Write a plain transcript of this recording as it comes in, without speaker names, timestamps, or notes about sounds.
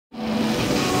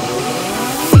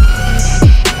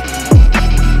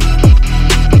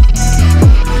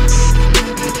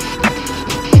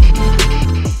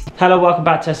Hello, welcome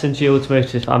back to SNG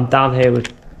Automotive. I'm down here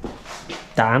with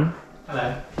Dan.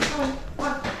 Hello.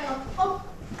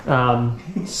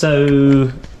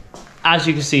 So, as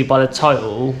you can see by the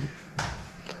title,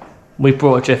 we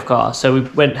brought a drift car. So we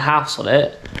went house on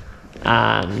it,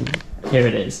 and here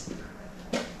it is.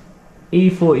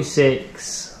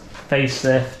 E46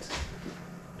 facelift.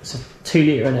 It's a 2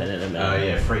 litre in it at the minute. Oh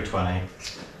yeah, 320.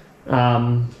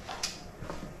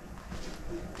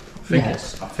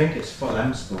 I think it's full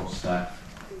M Sport stuff.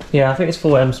 Yeah, I think it's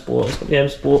full M Sport. It's got the M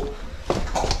Sport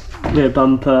rear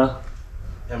bumper.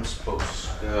 M Sport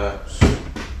skirts.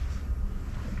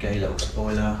 Gay little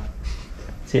spoiler.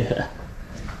 Yeah.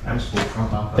 M Sport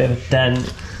front bumper. Bit of a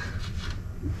dent.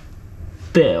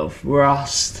 Bit of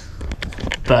rust.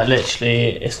 But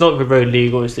literally, it's not going to be road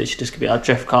legal. It's literally just going to be our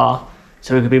drift car.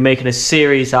 So we're going to be making a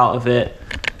series out of it,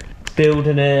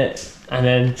 building it, and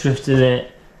then drifting it.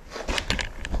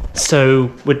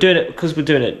 So we're doing it because we're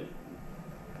doing it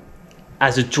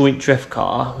as a joint drift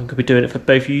car. We're going to be doing it for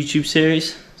both YouTube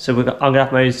series. So I'm going to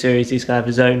have my own series. He's going to have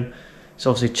his own.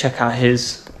 So obviously check out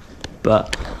his.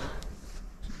 But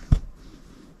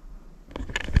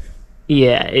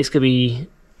yeah, it's going to be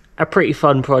a pretty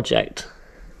fun project.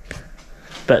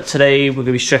 But today we're going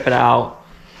to be stripping it out,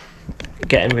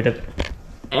 getting rid of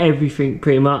everything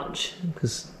pretty much,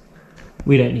 because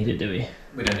we don't need it, do we?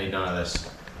 We don't need none of this.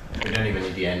 We don't even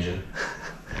need the engine.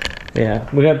 Yeah,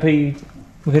 we're gonna try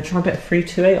and put a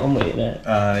 328 on with it.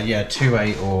 Yeah,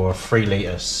 2.8 or 3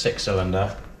 litre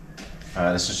 6-cylinder.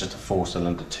 This is just a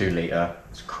 4-cylinder 2 litre.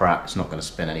 It's crap. It's not going to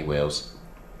spin any wheels.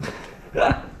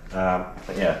 But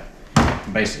yeah,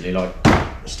 basically, like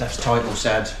Steph's title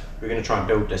said, we're going to try and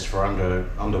build this for under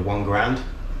 £1 grand.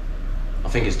 I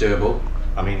think it's doable.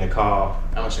 I mean, the car,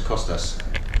 how much it cost us?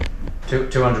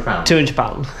 £200.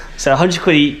 £200. So 100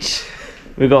 quid each.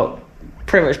 We got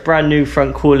pretty much brand new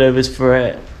front coilovers for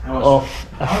it off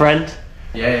a friend.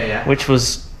 Yeah. Which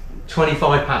was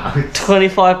 £25.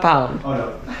 £25. Oh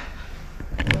no.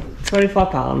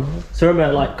 £25. So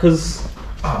remember, like, cause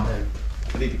Oh no.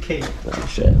 I need the key. oh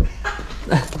shit.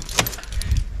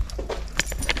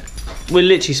 We're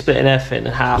literally splitting everything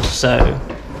in half, so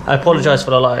I apologise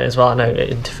for the lighting as well. I know it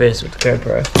interferes with the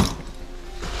GoPro.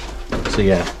 So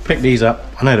yeah, pick these up.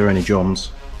 I know they're only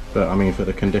Johns, but I mean for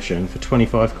the condition, for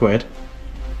 25 quid,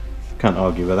 can't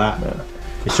argue with that. No.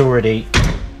 It's already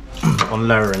on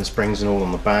lowering springs and all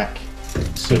on the back,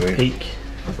 so we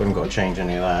haven't got to change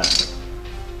any of that.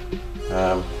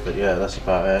 But yeah, that's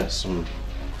about it. Some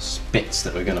spits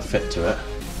that we're going to fit to it.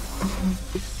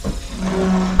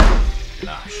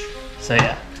 Lush. So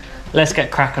yeah, let's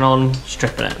get cracking on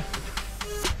stripping it.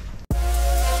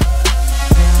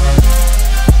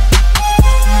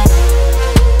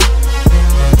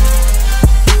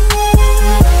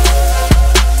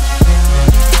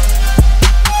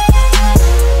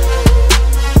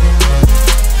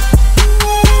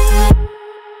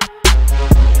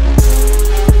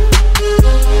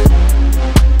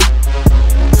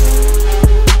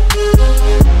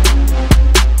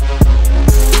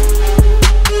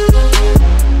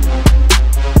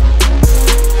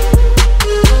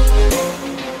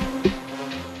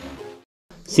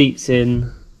 Seats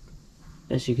in,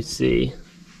 as you can see,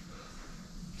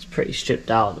 it's pretty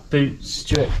stripped out. The boot's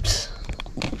stripped.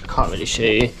 I can't really show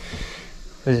you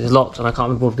because it's locked and I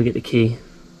can't be bothered to get the key.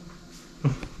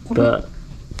 But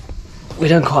we've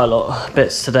done quite a lot of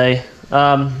bits today.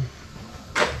 So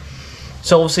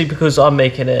obviously, because I'm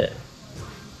making it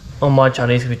on my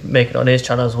channel, he's going to be making it on his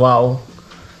channel as well.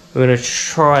 We're going to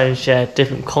try and share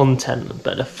different content,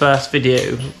 but the first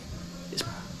video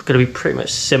going to be pretty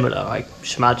much similar, I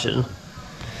should imagine,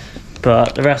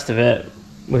 but the rest of it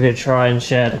we're going to try and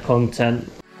share the content.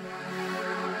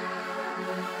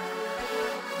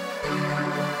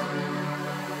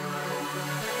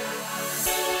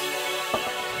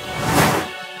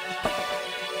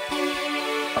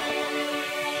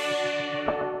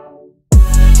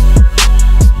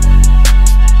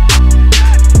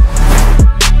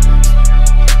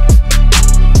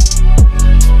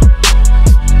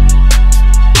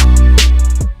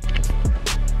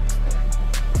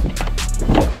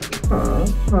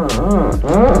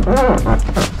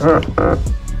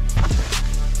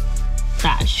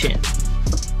 Ah shit.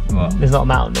 What? There's not a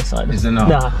mount on this side. Is there not?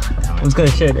 Nah. I was going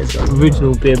to show this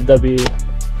original BMW.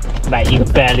 Mate, you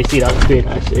can barely see that on screen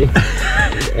actually.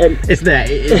 It's there,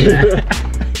 it is there.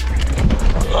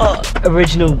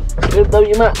 Original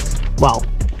BMW mats. Well,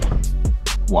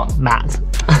 one mat.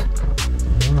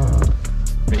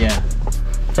 But yeah.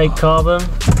 Fake carbon.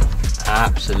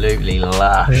 Absolutely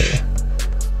lush.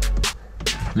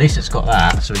 At least it's got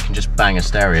that, so we can just bang a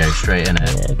stereo straight in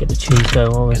it. Yeah, get the tunes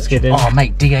going while we're skidding. Oh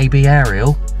mate, DAB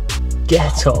aerial.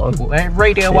 Get on.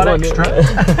 Radio 1 extra.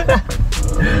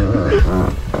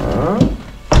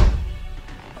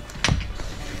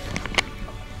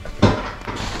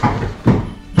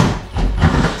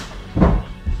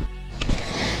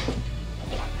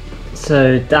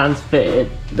 So Dan's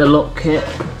fitted the lock kit.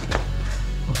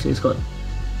 Obviously it's got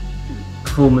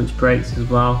performance brakes as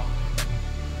well.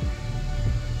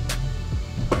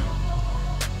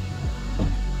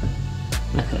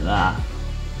 Look at that.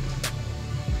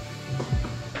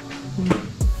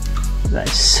 That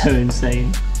is so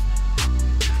insane. I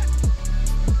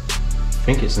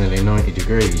think it's nearly 90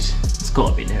 degrees. It's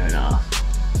got to be near enough.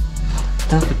 I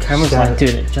don't think the camera's like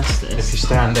doing it justice. If you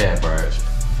stand there, bro, it's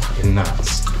fucking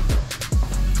nuts.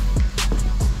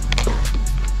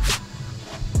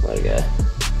 There we go.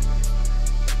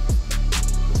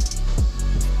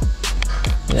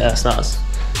 Yeah, that's nuts.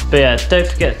 But yeah, don't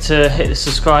forget to hit the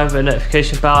subscribe and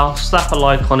notification bell, slap a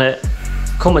like on it,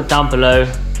 comment down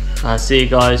below, and see you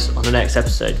guys on the next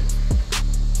episode.